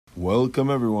Welcome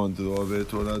everyone to the Ove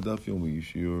Torah Daf Yomi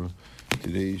Shiur.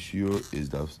 Today's shiur is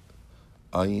Daf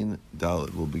Ayin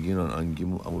Dalet. We'll begin on Ayin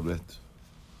Gimel Amud Bet.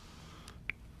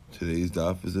 Today's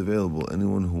Daf is available.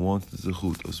 Anyone who wants the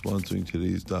zechut of sponsoring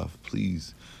today's Daf,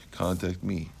 please contact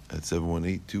me at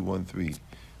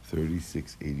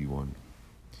 718-213-3681.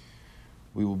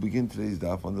 We will begin today's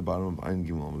Daf on the bottom of Ayin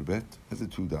Gimel Amud Bet as the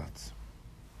two dots.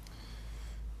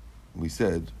 We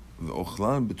said,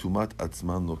 V'ochlan betumat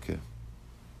atzman lokeh.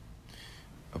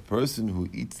 A person who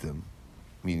eats them,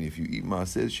 meaning if you eat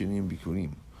maaser shenim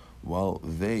bikurim, while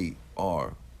they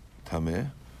are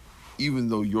tameh, even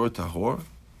though you're tahor,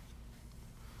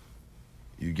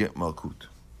 you get malkut.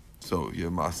 So you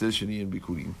have maaser shenim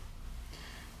bikurim,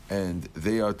 and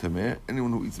they are tameh.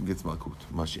 Anyone who eats them gets malkut.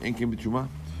 Mashi enkim b'truma.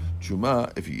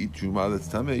 Truma, if you eat truma that's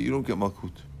tameh, you don't get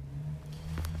malkut.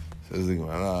 Says the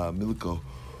Gemara, Milko,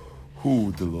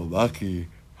 hu delolaki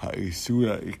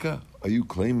ha'isura ika. Are you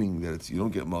claiming that you don't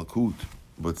get malkut,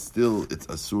 but still it's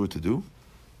asur to do?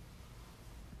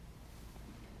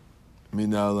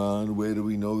 Minalan, where do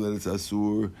we know that it's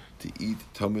asur to eat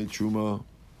tameh truma?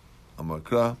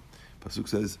 Amakra, pasuk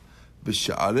says,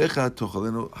 "B'sha'arecha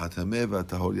tochalenu hatameh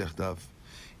v'atahor yachdav."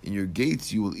 In your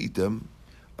gates you will eat them,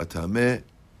 hatameh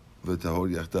v'atahor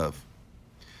yachdav.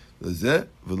 Lezeh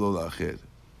v'lo la'acher.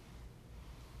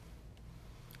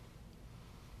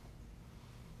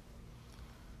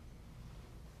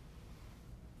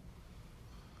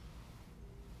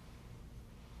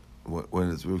 When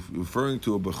it's referring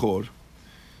to a bechor,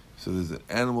 so there's an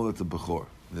animal that's a bechor.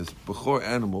 This bechor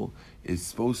animal is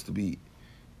supposed to be,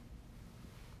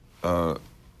 in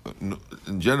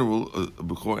general, a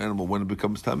bechor animal, when it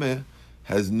becomes tameh,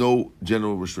 has no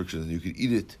general restrictions. You can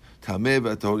eat it, tameh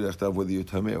v'atahor yachtav, whether you're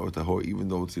tameh or tahor, even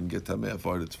though it's going to get tameh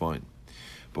afar, it's fine.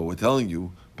 But we're telling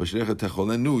you, b'shrecha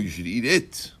techolenu, you should eat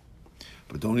it.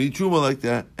 But don't eat truma like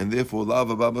that, and therefore,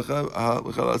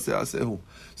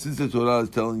 since the Torah is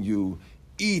telling you,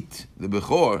 eat the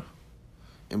bechor,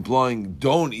 implying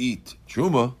don't eat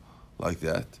truma like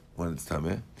that when it's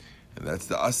tameh, and that's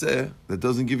the aseh that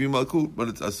doesn't give you malkut, but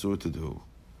it's asur to do.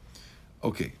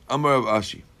 Okay, Amar Rav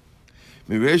Ashi,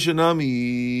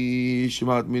 Mireshanami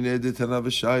Shemat Mined Tana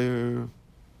v'Shayir.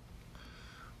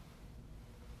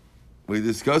 We're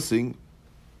discussing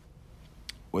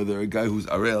whether a guy who's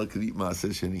arel could eat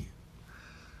maaser sheni.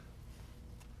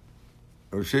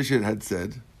 Rav Sheshet had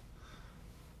said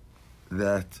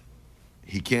that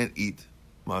he can't eat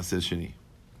maaser sheni,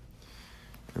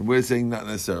 and we're saying not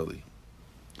necessarily.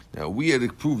 Now we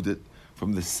had proved it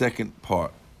from the second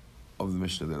part of the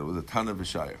Mishnah that it was a Tana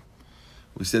v'Shayir.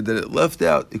 We said that it left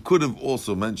out. It could have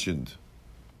also mentioned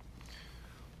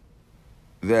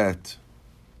that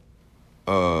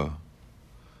arel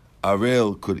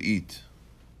could eat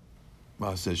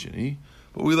maaser sheni,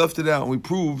 but we left it out, and we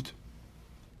proved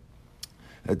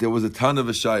that there was a Tana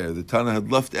v'Shayir. The Tana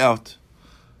had left out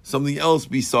something else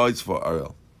besides for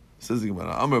arel. Says the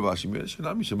Gemara, Amar Bashi, Tana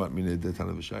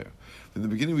v'Shayir. In the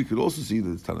beginning, we could also see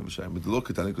that it's Tana v'Shayir, but the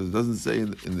look at Tana, because it doesn't say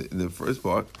in the first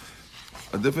part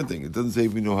a different thing. It doesn't say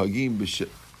V'nohagim b'shar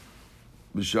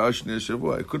shnei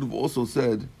shavua. It could have also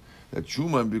said that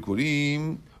Truma and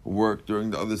Bikurim worked during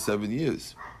the other 7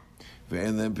 years.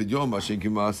 And then Pidyon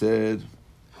Mashenkim Maaser.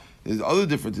 There's other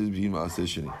differences between Maaser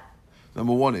Sheni.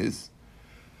 Number one is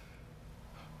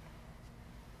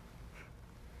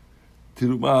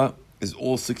Tiruma is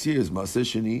all 6 years. Maaser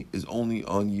Sheni is only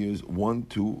on years 1,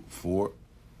 2, 4,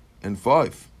 and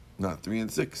 5, not 3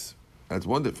 and 6. That's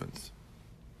one difference.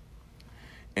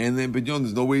 And then Pidyon,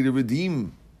 there's no way to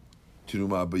redeem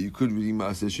Tiruma, but you could redeem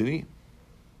Maaser Sheni.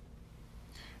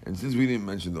 And since we didn't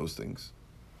mention those things,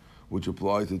 which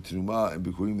apply to Truma and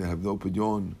Bikurim, they have no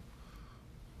Pidyon,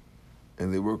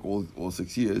 and they work all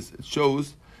 6 years, it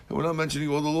shows that we're not mentioning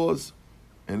all the laws.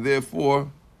 And therefore,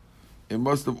 it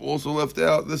must have also left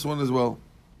out this one as well,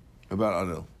 about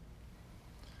Arel.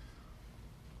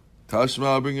 Tashma,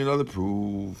 I'll bring another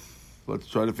proof. Let's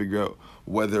try to figure out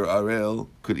whether Arel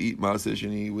could eat Maaser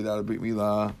Sheni without a Brit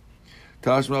Milah.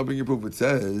 Tashma, I'll bring a proof. It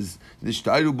says,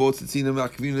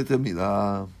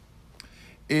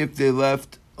 if they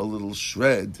left a little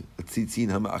shred, a tzitzin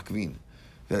hama'akvin,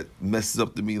 that messes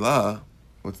up the milah,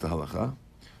 what's the halacha?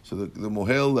 So the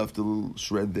mohel left a little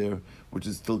shred there, which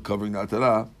is still covering the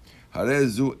atara.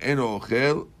 Harezu eno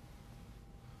ochel,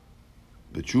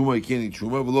 b'truma, you can't eat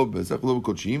truma, v'lo b'bezach, v'lo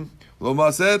b'kochim, v'lo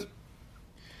maaser.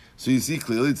 So you see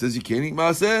clearly it says you can't eat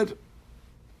maaser.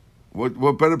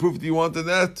 What better proof do you want than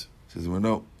that? He says, well,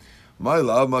 no. My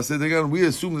love, maaser degan, we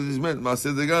assume that this meant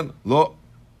maaser degan. Lo.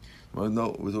 Well,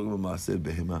 no, we're talking about maaser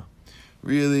behema.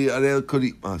 Really, Arel could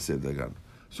eat maaser dagan.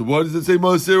 So why does it say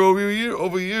maaser over here?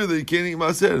 Over here that you can't eat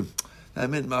maaser. That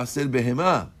meant maaser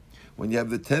behema. When you have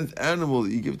the 10th animal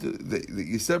that you give to that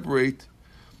you separate,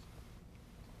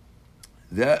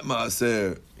 that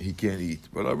maaser he can't eat.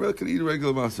 But Arel can eat a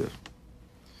regular maaser.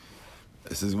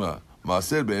 It says maaser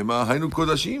behema hainu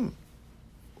kodashim.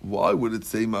 Why would it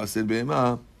say maaser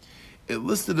behema? It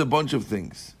listed a bunch of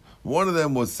things. One of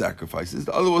them was sacrifices.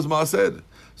 The other was maaser.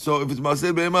 So if it's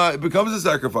maaser behema, it becomes a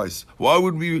sacrifice. Why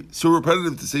would it be so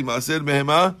repetitive to say maaser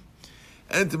behema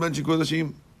and to mention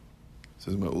kodashim?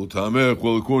 Says well,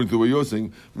 according to what you're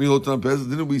saying,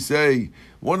 didn't we say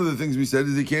one of the things we said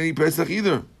is he can't eat Pesach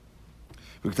either?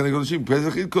 So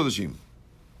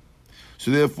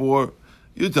therefore,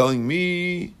 you're telling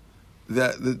me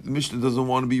that the Mishnah doesn't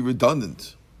want to be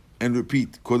redundant and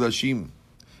repeat kodashim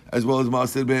as well as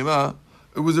maaser behema.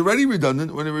 It was already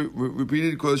redundant when it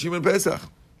repeated kodashim and Pesach.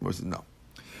 I said no.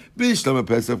 To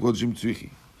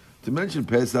mention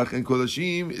Pesach and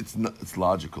kodashim, it's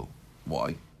logical.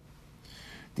 Why?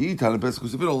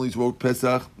 Because if it only wrote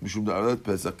Pesach,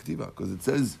 because it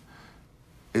says,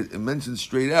 it mentions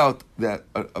straight out that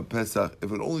a Pesach,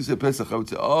 if it only said Pesach, I would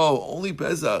say, oh, only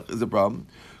Pesach is a problem.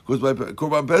 Because by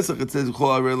Korban Pesach, it says, but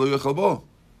Kodashim,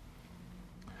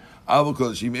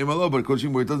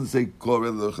 where it doesn't say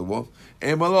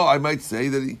I might say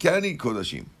that he can eat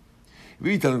Kodashim.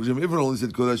 If it only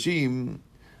said Kodashim,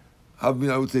 I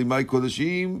would say, my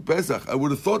Kodashim, Pesach. I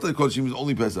would have thought that Kodashim is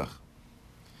only Pesach.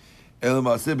 So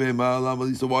why did you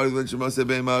mention Maaseh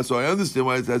Behema? So I understand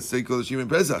why it has to say Kodashim and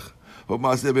Pesach. But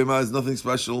Maaseh Behema is nothing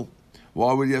special.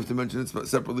 Why would you have to mention it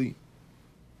separately?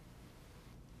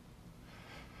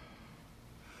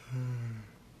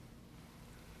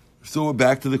 So we're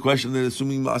back to the question that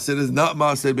assuming Maaseh is not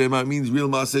Maaseh Behema, it means real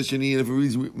Maaseh Sheni, and if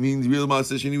it means real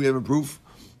Maaseh Sheni, we have a proof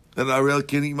that Arel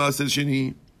can eat Maaseh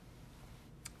Sheni.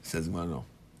 Says no.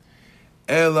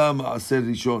 Ela Maaseh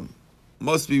Rishon.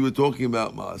 Must be we're talking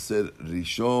about Maaser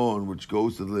Rishon, which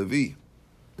goes to the Levi.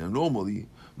 Now, normally,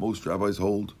 most rabbis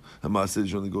hold that Maaser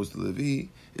Rishon that goes to the Levi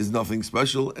is nothing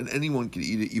special, and anyone can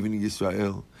eat it, even in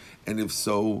Yisrael. And if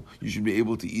so, you should be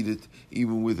able to eat it,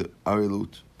 even with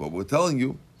Arelut. But we're telling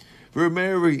you, for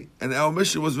Mary, and our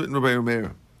Mishnah was written by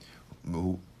Meir.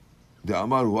 The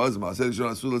Amar who was Maaser Rishon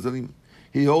Asur Lazanim.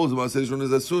 He holds Maaser Rishon as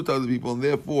Asur to other people, and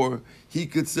therefore, he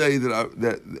could say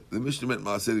that the Mishnah meant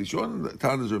Maaser Rishon, and the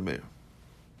Tan is Meir.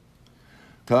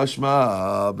 Tashma,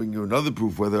 I'll bring you another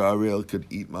proof whether Ariel could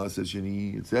eat Maaser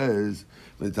Sheni. It says,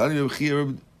 Ariel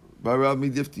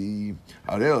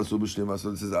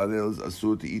says Ariel is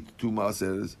asur to eat 2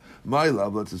 Maasers. My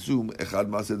love, let's assume Echad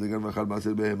Maaser Dagan v'Echad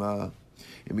Maaser Behema.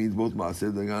 It means both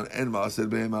Maaser Dagan and Maaser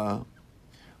Behema.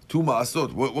 2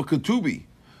 Maasot. What could 2 be?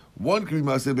 One could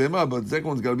be Maaser Behema, but the second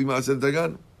one's got to be Maaser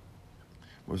Dagan.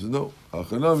 Or says no.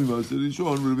 Achanami Maaser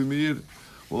Rishon will be Meir.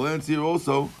 We'll answer here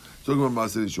also. Talking about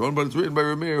Maaser Rishon, but it's written by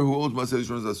Rameir, who holds Maaser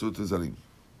Rishon as Asur to Zarim.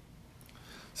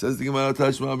 Says the Gemara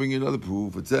Tashma, I'll bring you another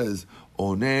proof. It says,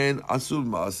 Onen Asur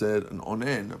Maaser, an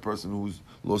Onen, a person who's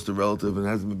lost a relative and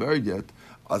hasn't been buried yet,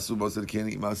 Asur Maaser can't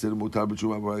eat Maaser, Mutar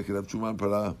B'Truma, but I could have Truma and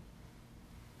Para.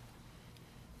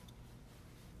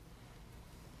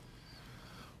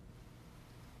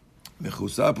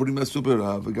 Mechusa Purim Asur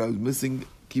Para, the guy who's missing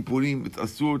Kippurim, it's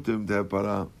Asur to him to have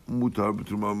Para, Mutar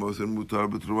B'Truma Maaser, Mutar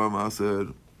B'Truma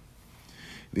Maaser.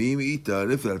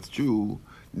 If that's true,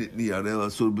 why don't we say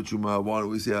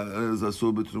Arel is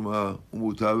Asur B'Truma,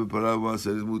 Mutar B'Para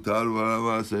Maaser is Mutar B'Para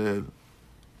Maaser?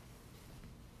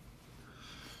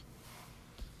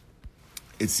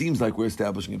 It seems like we're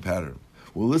establishing a pattern.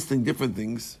 We're listing different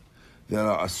things that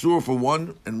are Asur for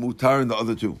one and Mutar in the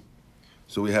other 2.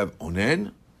 So we have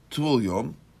Onen, Tul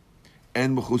Yom,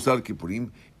 and Mechusar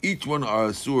Kippurim. Each one are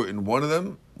Asur in one of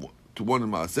them, to one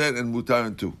in Maaser, and Mutar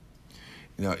in 2.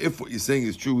 Now, if what you're saying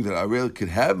is true, that Ariel could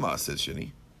have Maaser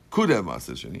Sheni,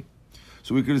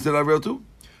 so we could have said Ariel too.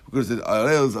 We could have said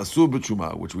Ariel is Asur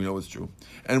B'Truma, which we know is true,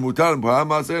 and Mutar and Para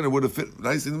Maaser, and it would have fit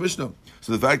nice in the Mishnah.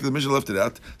 So the fact that the Mishnah left it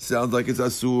out sounds like it's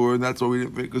Asur, and that's why we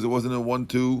didn't fit, because it wasn't a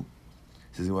 1-2. He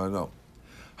says, you want to know.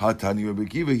 Hatani Rabbi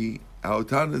Kiva, how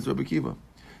Tan is Rabbi Kiva.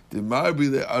 The Marbi,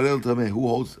 the Ariel Tameh, who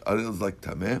holds Ariel is like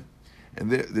Tameh, and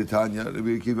the Tanya,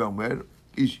 Rabbi Kiva, Omer,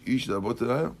 Ish Rabot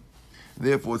Ariel.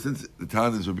 Therefore, since the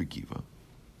Tan is Rabbi Kiva,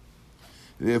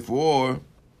 therefore,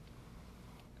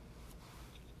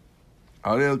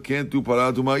 Ariel can't do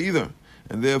Paratuma either.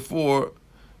 And therefore,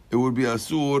 it would be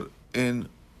Asur in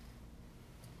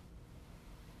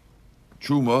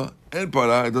Truma and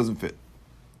Para, it doesn't fit.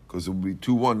 Because it would be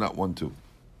 2-1, not 1-2.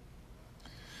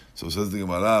 So says the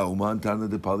Gemara, Uman Tana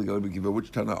de Pali Rabbi Kiva.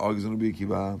 Which Tana argues on Rabbi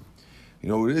Kiva? You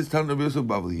know, it is Tana Rabbi Yosef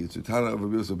Bavli. It's a Tana of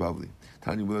Rabbi Yosef Bavli.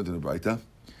 Tanya we learned in the Braita.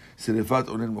 Serefat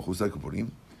onen mechusar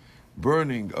kaporim.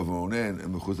 Burning of onen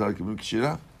and mechusar kaporim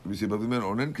kishira. We say about the men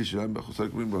onen kishira and mechusar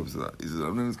kaporim b'avzara. Is it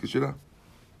onen is kishira?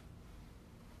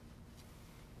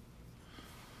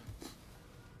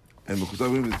 And mechusar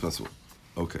kaporim is pasul.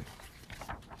 Okay.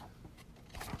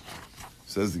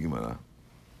 Says the Gemara.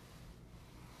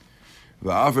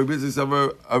 V'afar bitzich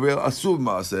savar Ariel asur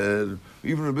maaser.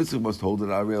 Even a bitzich must hold that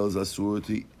Ariel is asur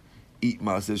to eat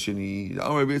maaser sheni.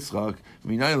 Amar bitzchak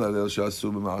minay ladel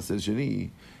shasur b'maaser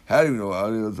sheni. How do you know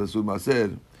Ariel is asur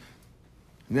maaser?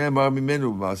 Ne'emar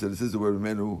mimenu b'maaser. It says the word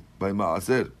mimenu by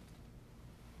maaser.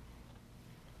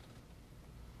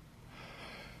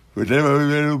 But ne'emar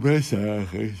mimenu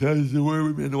Pesach. It says the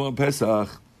word mimenu on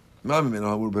Pesach. Not mimenu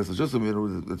hamur Pesach. Just the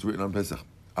mimenu that's written on Pesach.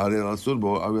 Ariel asur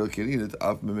bo, Ariel can eat it.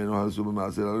 Af mimenu hasur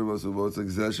b'maaser. Ariel asur bo. It's like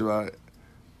Gzeh Sheva.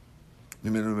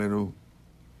 Mimenu.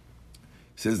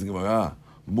 Says the Gemara,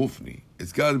 mufni.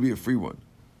 It's got to be a free one,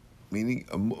 meaning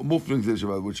a mufni Gzeh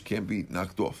Sheva which can't be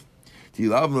knocked off.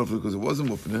 Tilav mufni because it wasn't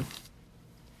mufni.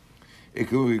 You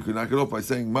could knock it off by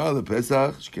saying Ma the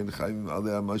Pesach.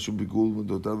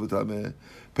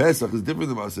 Pesach is different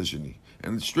than Maaseh Sheni,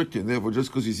 and it's stricter. And therefore, just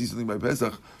because you see something by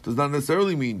Pesach does not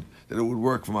necessarily mean that it would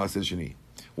work for Maaseh Sheni.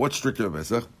 What's stricter than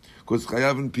Pesach? Because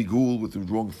chayav and pigul with the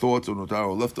wrong thoughts or notar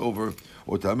or leftover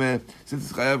or tameh. Since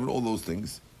it's chayav and all those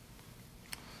things,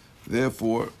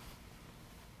 therefore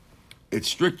it's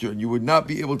stricter, and you would not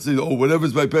be able to say, oh,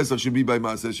 whatever's by Pesach should be by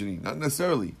Maaseh Sheni. Not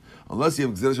necessarily. Unless you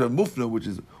have Gzeh Sheva Mufna, which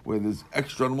is where there's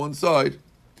extra on one side,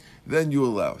 then you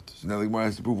allow it. So now the Gemara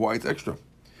has to prove why it's extra.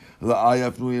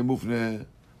 La'ayaf nuye Mufna.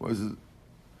 What is it?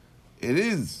 It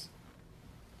is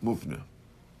Mufna.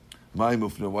 My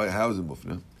Mufna. Why? How is it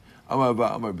Mufna? Amar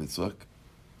ba Amar Bitzrak.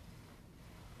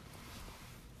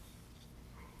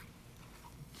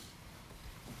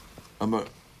 Amar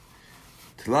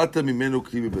Tlata mimenu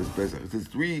k'tivi Pesach. It says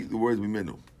the words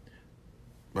mimenu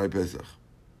by Pesach.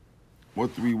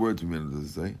 What three words mimenu does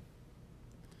it say?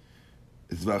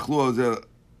 It's v'achlu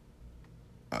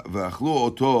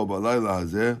oto b'alayla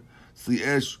hazeh tzli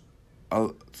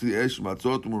esh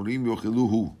matzot u'morim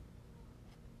yocheluhu.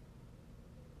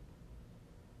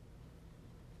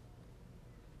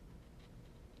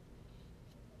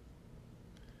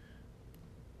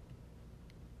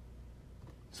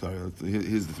 Sorry,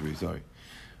 here's the three. Sorry.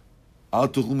 Al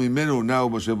tuchlu mimenu now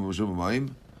b'shem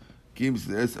b'mayim. Kim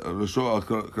s'es rosho al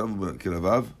krav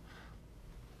k'ravav.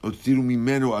 Otiru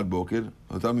mimenu ad boker.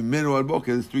 Otam mimenu ad boker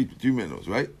is three menus,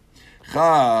 right?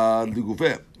 Chad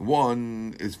l'gufeh.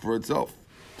 One is for itself,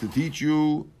 to teach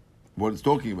you what it's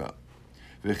talking about.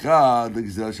 V'chad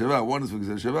l'gzeh sheva. One is for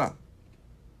gzeh sheva,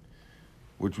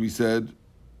 which we said.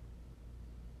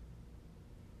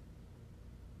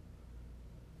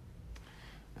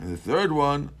 And the third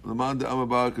one, Laman de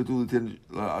Amabal Katul Ten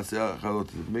Aseh Achalot,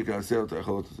 to make an Aseh to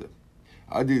Achalot.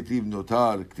 Adi Ktiv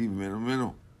Notar Ktiv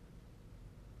Menu.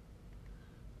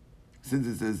 Since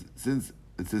it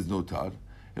says Notar,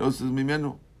 it also says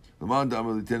Mimenu. Laman de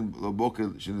Amabal Ten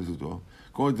Labokel Shenizuto.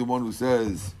 According to one who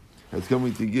says it's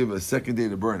coming to give a second day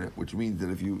to burn it, which means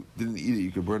that if you didn't eat it, you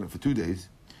could burn it for 2 days.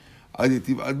 Adi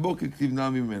Ktiv Adbokel Ktiv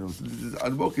Na Mimenu. So this is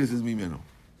Adbokel says Mimenu.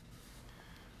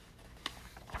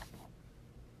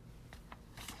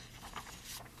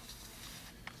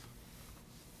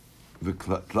 The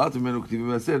Tlat Mimenu K'tiv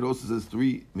Maaser also says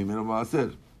 3 Mimenu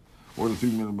Maaser, or the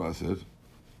 3 Mimenu Maaser,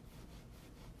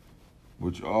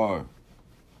 which are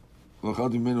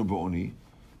L'chad Mimenu Ba'oni,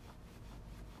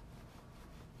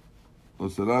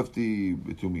 L'sarafti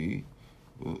B'tumi,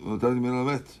 L'natati Mimenu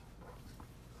Lamet.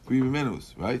 3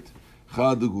 Mimenus, right?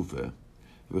 Chad the Gufeh,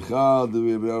 V'chad the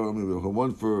Rabbi Yochanan,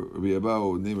 one for Rabbi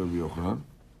Abba named Rabbi Yochanan.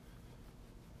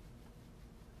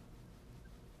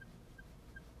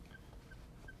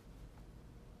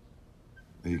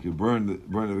 You can burn it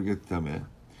if it gets tameh.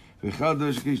 V'chad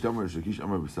Shakish Amar Shakish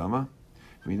Amar B'sama.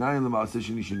 V'inayin l'maaseh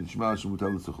sheni shenishma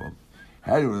shemutar l'tzochom.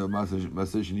 How do you know the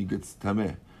maaseh sheni gets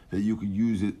tameh, that you could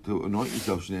use it to anoint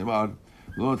yourself? Shneimar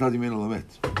lo natati meno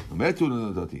lamet. Lametu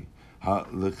lo natati. Ha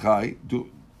lechai do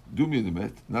me the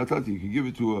met. Natati. You can give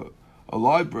it to a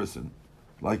live person,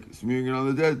 like smearing it on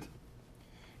the dead.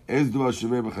 Ez duva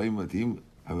shaveh b'chayim matim.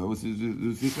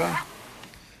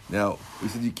 Now we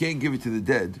said you can't give it to the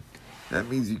dead. That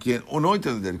means you can't anoint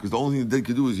on the dead, because the only thing the dead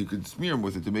could do is you could smear him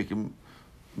with it to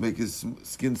make his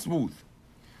skin smooth.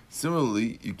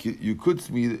 Similarly, you could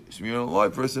smear on a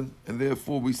live person, and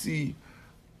therefore we see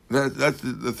that that's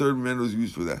the third man was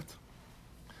used for that.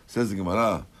 Says the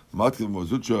Gemara, maybe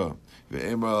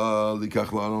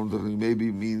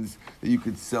it means that you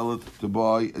could sell it to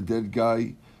buy a dead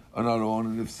guy on our own,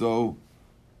 and if so,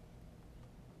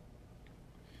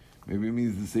 maybe it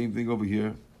means the same thing over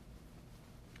here.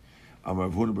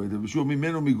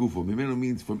 Mimenu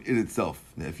means from it itself.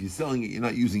 Now, if you're selling it, you're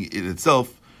not using it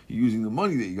itself. You're using the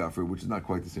money that you got for it, which is not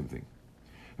quite the same thing.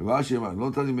 When it says lo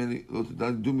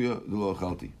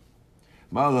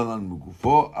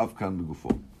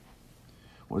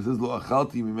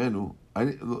achalti mimenu,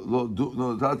 lo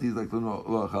notati is like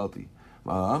lo achalti.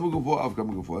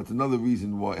 That's another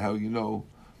reason why, how you know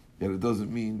that it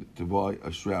doesn't mean to buy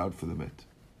a shroud for the met.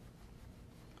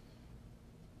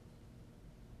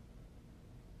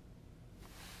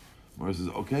 Mara says,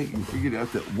 okay, you figured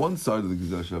out that one side of the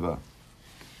Gezerah Shavah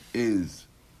is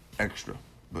extra,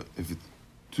 but if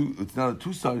it's not a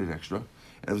two-sided extra,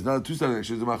 and if it's not a two-sided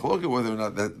extra, it's a machloket whether or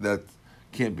not that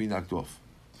can't be knocked off.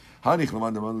 Hanich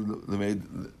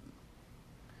lemedin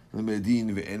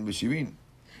ve'en b'shivin.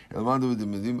 According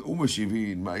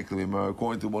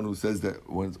to one who says that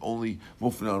when it's only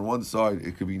moving on one side,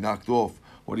 it could be knocked off.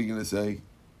 What are you going to say?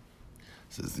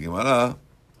 Says the Gemara.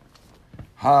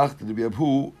 Hach to be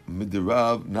Abu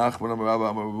midirav Nachman Amarav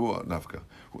Amarav Nafka.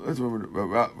 Let's remember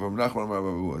from Nachman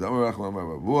Amarav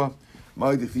Amarav.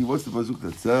 My decree. What's the pasuk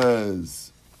that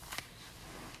says?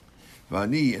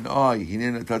 Vani and I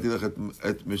hinen atati lech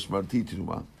et mishmarti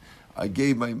tenuma. I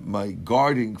gave my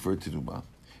guarding for tenuma.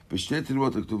 B'shtei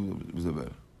tenumot lektuv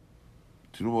b'zaver.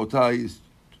 Tenumotai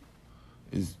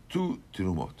is two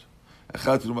tenumot.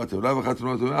 Echad tenumat tevra, echad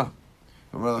tenumat tevra.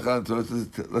 Telling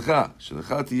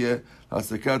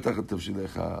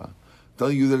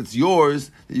you that it's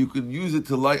yours, that you can use it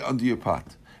to light under your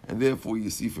pot. And therefore you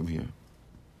see from here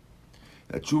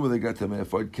that truma they got tameh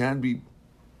for it can be,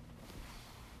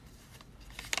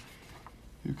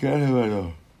 you can't have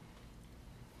it.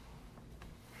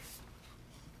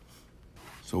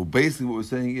 So basically what we're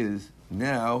saying is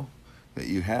now that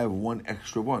you have one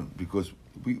extra one, because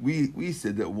we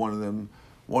said that one of them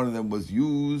was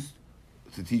used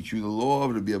to teach you the law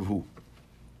of Rabbi Abahu,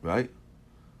 right?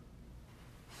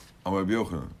 Amar Rabbi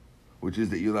Yochanan, which is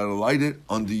that you're allowed to light it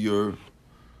under your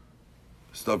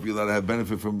stuff you're allowed to have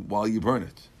benefit from while you burn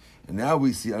it. And now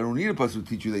we see, I don't need a pasuk to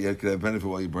teach you that you could have benefit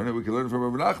while you burn it. We can learn it from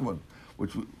Rabbi Nachman,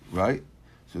 right?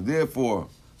 So therefore,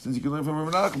 since you can learn from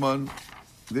Rabbi Nachman,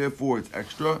 therefore it's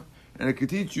extra, and it can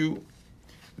teach you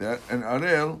that an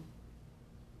arel,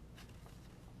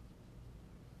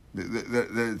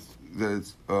 that it's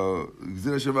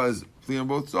Gezerah Shavah is clear on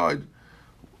both sides,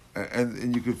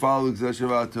 and you can follow Gezerah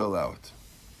Shavah to allow it.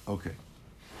 Okay.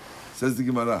 Says the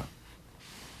Gemara.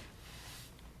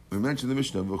 We mentioned the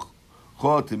Mishnah.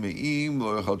 Anyone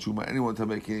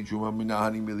tameh can't eat truma.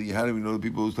 Minahani mili. How do we know the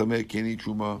people who tameh can't eat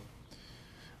truma?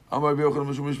 Amar Rabbi Yochanan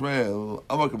Mishum Ishmael.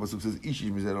 Amar Pasuk says Ishish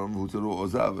mizeron who teru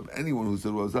ozav. If anyone who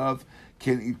teru ozav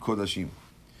can eat kodashim.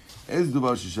 Ez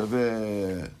dubar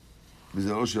sheshaveh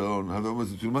mizeron shalon. Have you ever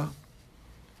truma?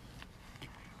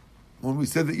 When we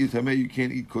said that you tameh, you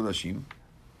can't eat kodashim.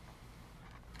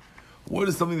 What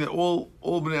is something that all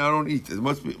bnei Aaron eat? It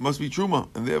must be truma,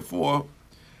 and therefore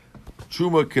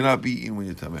truma cannot be eaten when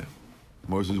you're tameh.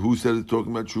 Moses says, who said it's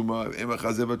talking about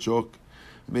truma?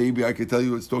 Maybe I could tell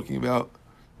you it's talking about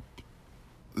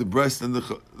the breast and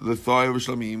the thigh of a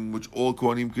shlamim, which all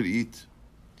kohanim could eat.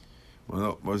 Well,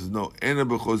 no, Moses says no. Ena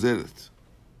bechozeret.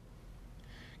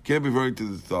 Can't be referring to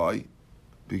the thigh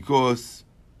because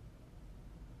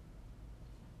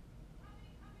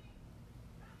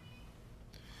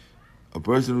a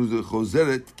person who's a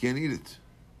chozeret can't eat it.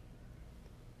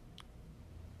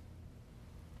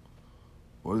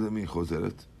 What does that mean,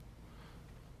 chozeret?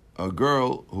 A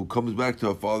girl who comes back to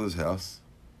her father's house,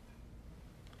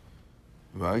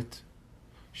 right?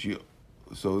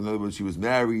 So in other words, she was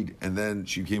married and then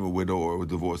she became a widow or a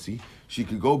divorcee. She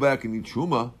could go back and eat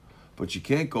truma, but she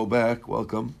can't go back.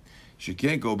 Welcome. She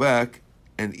can't go back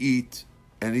and eat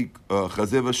chazeh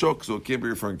v'shok. So it can't be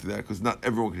referring to that because not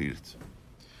everyone can eat it.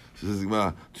 So says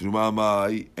Truma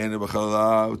mai and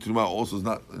Truma also is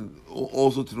not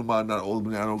Truma. Not all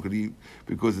bnei Aaron could eat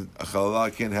because a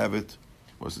challah can't have it.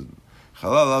 Challah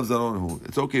loves Aaron.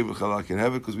 It's okay if a challah can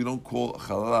have it because we don't call a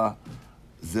challah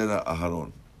zera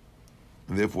Aharon,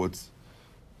 and therefore it's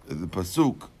the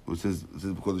pasuk which says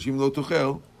kodashim lo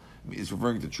tochel is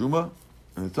referring to Truma,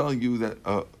 and it's telling you that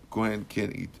kohen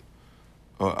can't eat.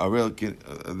 Arel can.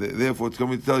 Therefore, it's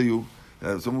coming to tell you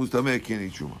that someone who's tameh can't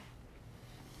eat Truma.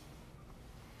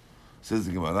 Says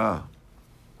the Gemara,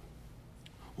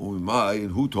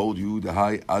 and who told you the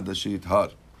high adashet har?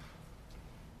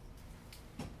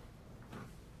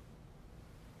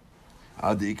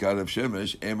 Adi ikar of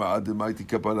shemesh ema ademaiti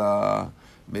kapara.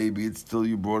 Maybe it's still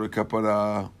you brought a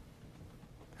kapara.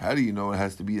 How do you know it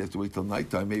has to be? You have to wait till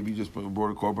nighttime. Maybe you just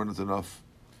brought a korban. It's enough.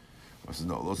 I said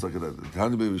no. Looks like that.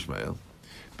 Tanu be'Ishmael.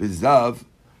 Bezav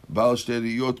Baal Shtei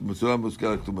Re'iyot, Metzora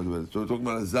Muskar Ketuma. So we're talking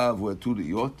about a Zav who had 2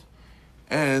 Re'iyot,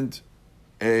 and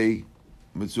a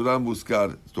Metzora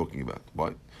Muskar is talking about.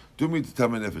 Why? Dumi to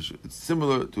Tamei Nefesh. It's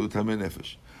similar to a Tamei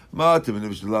Nefesh. Ma Tamei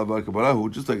Nefesh Lav Bar Kapara, who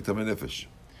just like Tamei Nefesh.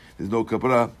 There's no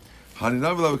Kapara.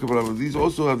 Haninav Lav Kapara, but these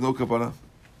also have no Kapara.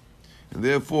 And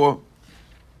therefore,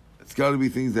 it's got to be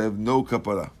things that have no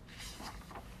Kapara.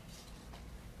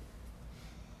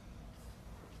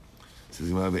 Says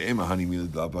Ema Hani Mila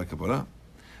Lav Bar Kapara.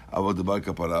 Avad the Bar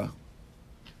Kapara.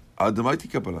 Adamaiti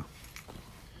Kapara.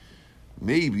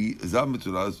 Maybe Zav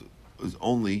Metzora is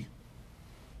only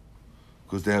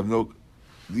because they have no,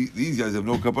 these guys have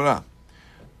no kapara.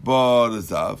 But a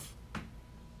Zav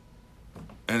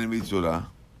and a Metzora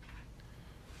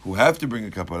who have to bring a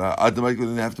kapara,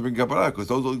 automatically they have to bring kapara because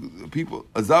those are people,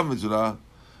 a Zav Metzora,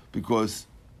 because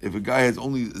if a guy has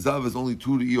only, Zav has only 2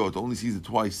 re'iyot, only sees it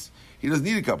twice, he doesn't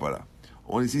need a kapara.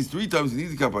 When he sees 3 times, he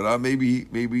needs a kapara,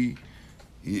 maybe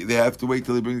they have to wait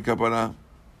till they bring the kapara.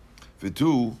 For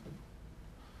 2,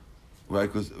 right,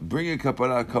 because bringing a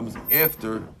kapara comes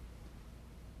after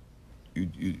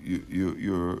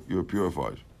you're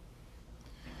purified.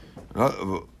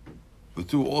 The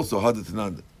 2 also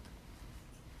Hadatanand.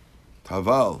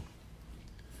 Taval.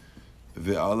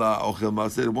 Ve'ala ochel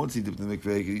maaser. Once he dipped in the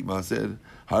mikveh, he could eat maaser.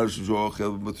 Harishim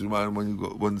ochel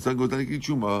b'matrumayim. When the sun goes down, he can eat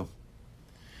truma.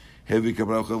 Heavy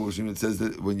kapara ochel b'shim. It says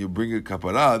that when you bring a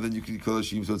kapara, then you can eat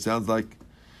kolashim. So it sounds like,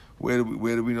 where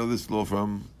do we know this law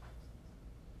from?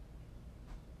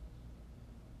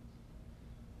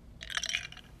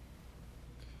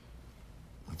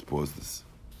 Pause this.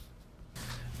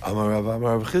 Amar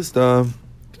Rav Chisda,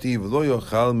 K'tiv lo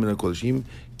yochal min hakolashim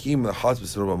ki melachas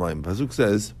b'sarov hamayim. Pasuk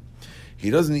says he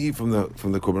doesn't eat from the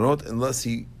korbanot unless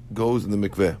he goes in the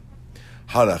mikveh.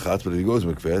 Harachatz, but if he goes in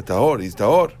the mikveh, tahor, he's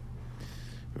tahor,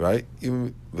 right?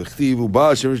 But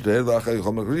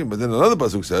then another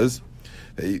pasuk says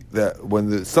that when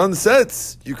the sun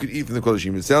sets, you could eat from the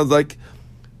kolashim. It sounds like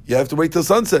you have to wait till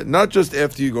sunset, not just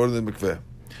after you go to the mikveh.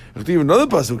 Another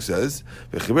pasuk says,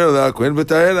 "You have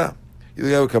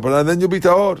a kapara, and then you'll be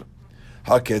tahor."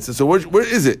 So where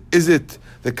is it? Is it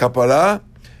the kapara?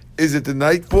 Is it the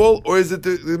nightfall, or is it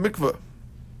the mikveh?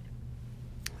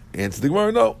 Answer the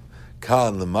Gemara: no.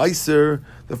 Kan the meiser.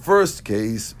 The first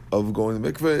case of going to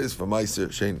the mikveh is for meiser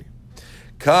sheni.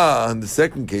 Kan the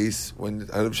second case when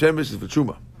Harav Shemesh is for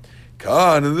truma.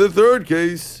 Kan and the third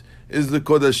case is the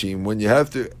kodashim when you have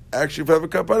to actually have a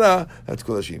kapara. That's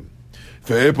kodashim.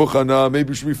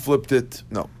 Maybe we flipped it.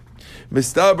 No.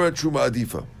 Mistaber Truma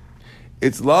Adifa.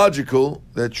 It's logical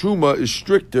that Truma is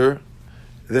stricter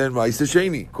than Ma'aser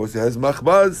Sheni. Of course, it has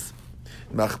Machbaz.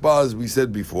 Machbaz, we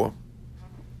said before,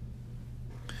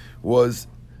 was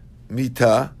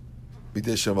Mita,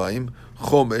 Mita Shamayim,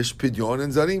 Chomesh, Pidyon,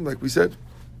 and Zarim, like we said.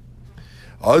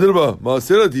 Adraba,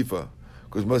 Ma'aser Adifa.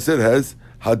 Because Ma'aser has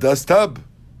Hadas Tab.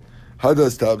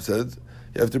 Hadas Tab says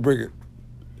you have to bring it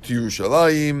to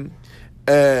Yerushalayim.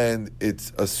 And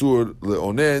it's asur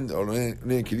leonen.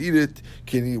 Onen can eat it.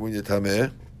 Can eat when you're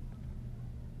tameh.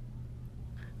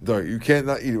 No, you can't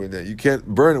not eat it when that. You can't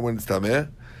burn it when it's tameh,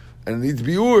 and it needs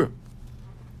biur.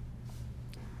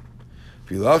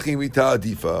 Filachim mita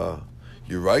adifa.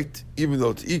 You're right. Even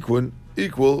though it's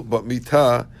equal, but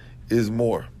mita is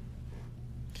more.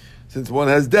 Since one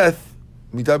has death,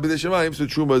 mita b'dei shemayim, so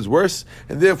truma is worse,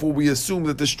 and therefore we assume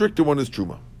that the stricter one is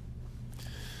truma.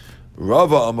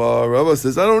 Rava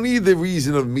says, I don't need the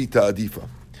reason of mita adifa.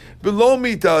 Below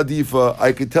mita adifa,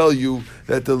 I could tell you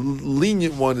that the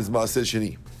lenient one is maaser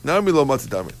sheni. Now below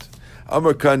matzah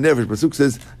Amar kan nefesh. Pasuk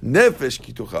says nefesh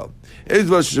kituchal.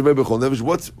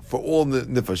 What's for all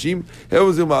nefashim?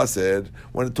 Maaser.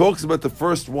 When it talks about the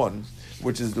first one,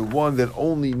 which is the one that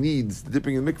only needs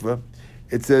dipping in mikveh,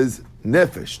 it says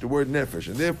nefesh. The word nefesh,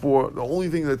 and therefore the only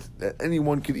thing that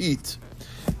anyone could eat.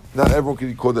 Not everyone could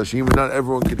eat kodashim, and not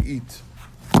everyone could eat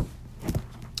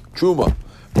truma,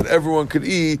 but everyone could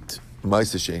eat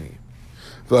ma'aser sheni.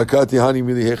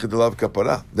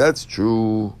 That's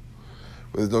true.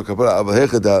 There's no kapara.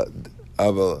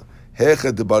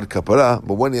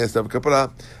 But when he has to have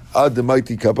kapara, ad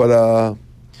mighty kapara,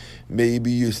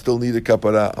 maybe you still need a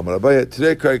kapara.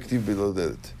 Today, corrective below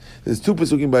that. There's 2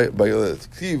 pasukim by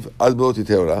Ktiv ad meloti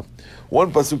teora.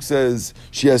 One pasuk says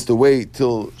she has to wait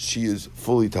till she is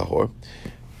fully tahor.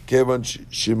 Kevan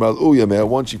shimalu yameh.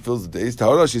 Once she fills the days,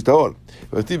 tahora, she's tahor.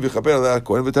 V'tiv v'chaper aleh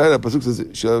kohen v'tahera. Pasuk says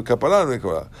she has kapara and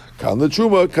kapara. Kan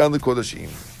l'truma, kan l'kodashim.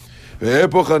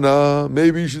 Ve'epochana.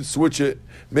 Maybe you should switch it.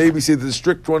 Maybe say that the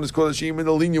strict one is kodashim and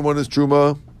the lenient one is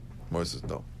truma. Moses says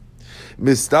no.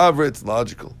 Mistavra, it's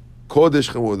logical.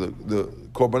 Kodesh, the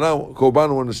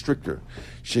korban one is stricter.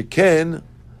 Sheken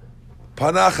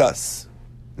Panachas.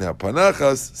 Now,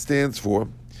 panachas stands for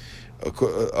a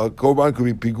korban could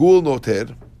be pigul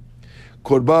noter.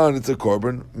 Korban, it's a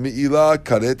korban. Me'ilah,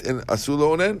 karet, and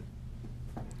asula onen.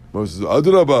 Moses says,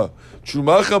 Adraba,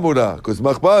 truma chamura, because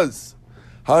machbaz.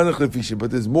 Hanach nefishin, but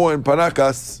there's more in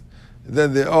panachas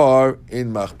than there are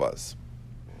in machbaz.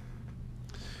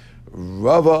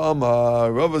 Rava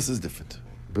Amar, Rava says different.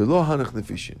 Below hanach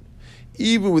nefishin.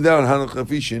 Even without hanach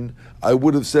nefishin, I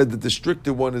would have said that the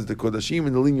stricter one is the kodashim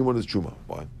and the lenient one is truma.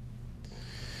 Why?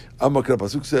 Amakra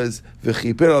Pasuk says,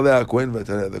 "V'chiper alei hakohen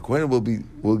v'tareh." The kohen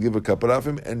will give a kapara for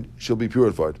him and she'll be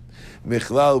purified.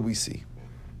 Mechlal we see.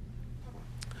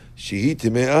 Shehi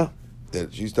timea,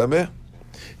 that she's tameh.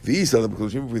 V'isa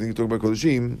l'kodashim. If we think you're talking about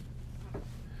kodashim,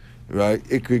 right?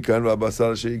 Ikri kan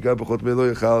v'abasar she'iga b'chot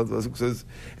me'lo yechal. Pasuk says,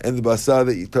 and the basar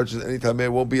that he touches any tameh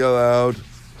won't be allowed.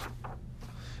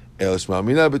 El shma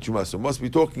mina b'truma. So must be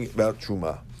talking about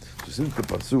truma. So since the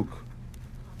pasuk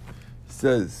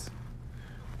says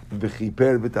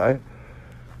v'chiper v'tayeh,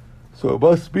 so it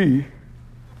must be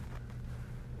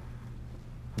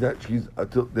that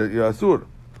that you're asur.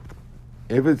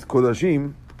 If it's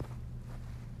kodashim,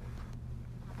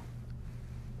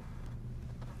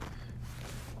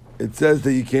 it says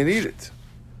that you can't eat it.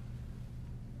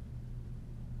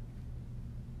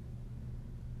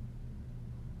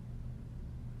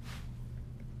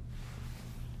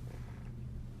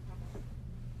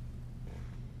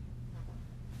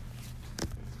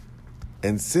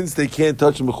 And since they can't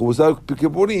touch them, it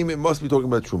must be talking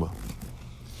about truma.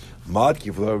 Mad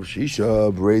kiflav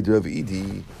shisha braid rav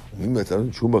idi. You think he's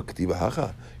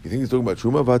talking about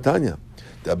truma? Vatanya.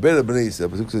 The Abed Bnei Yisrael.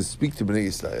 Pasuk says, speak to Bnei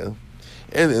Yisrael,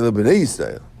 and the Bnei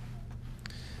Yisrael.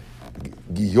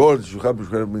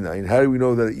 How do we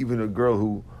know that even a girl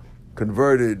who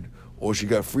converted or she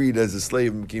got freed as a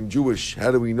slave and became Jewish, how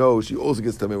do we know she also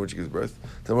gets tameh when she gives birth?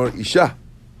 Tamar isha.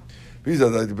 If you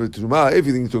think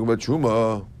he's talking about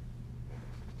truma,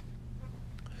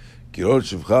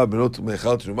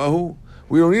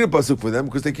 we don't need a pasuk for them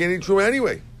because they can't eat truma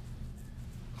anyway.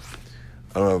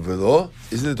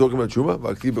 Isn't it talking about truma?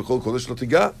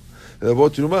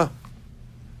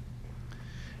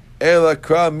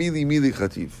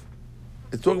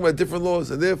 It's talking about different laws,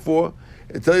 and therefore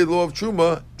it tells you the law of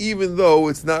truma, even though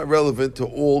it's not relevant to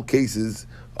all cases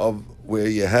of where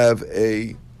you have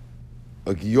a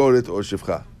giyoret or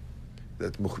shivcha.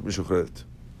 That's mishuchret.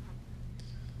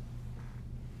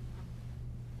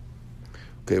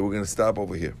 Okay, we're going to stop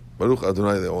over here. Baruch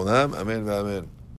Adonai Le'olam. Amen v'amen.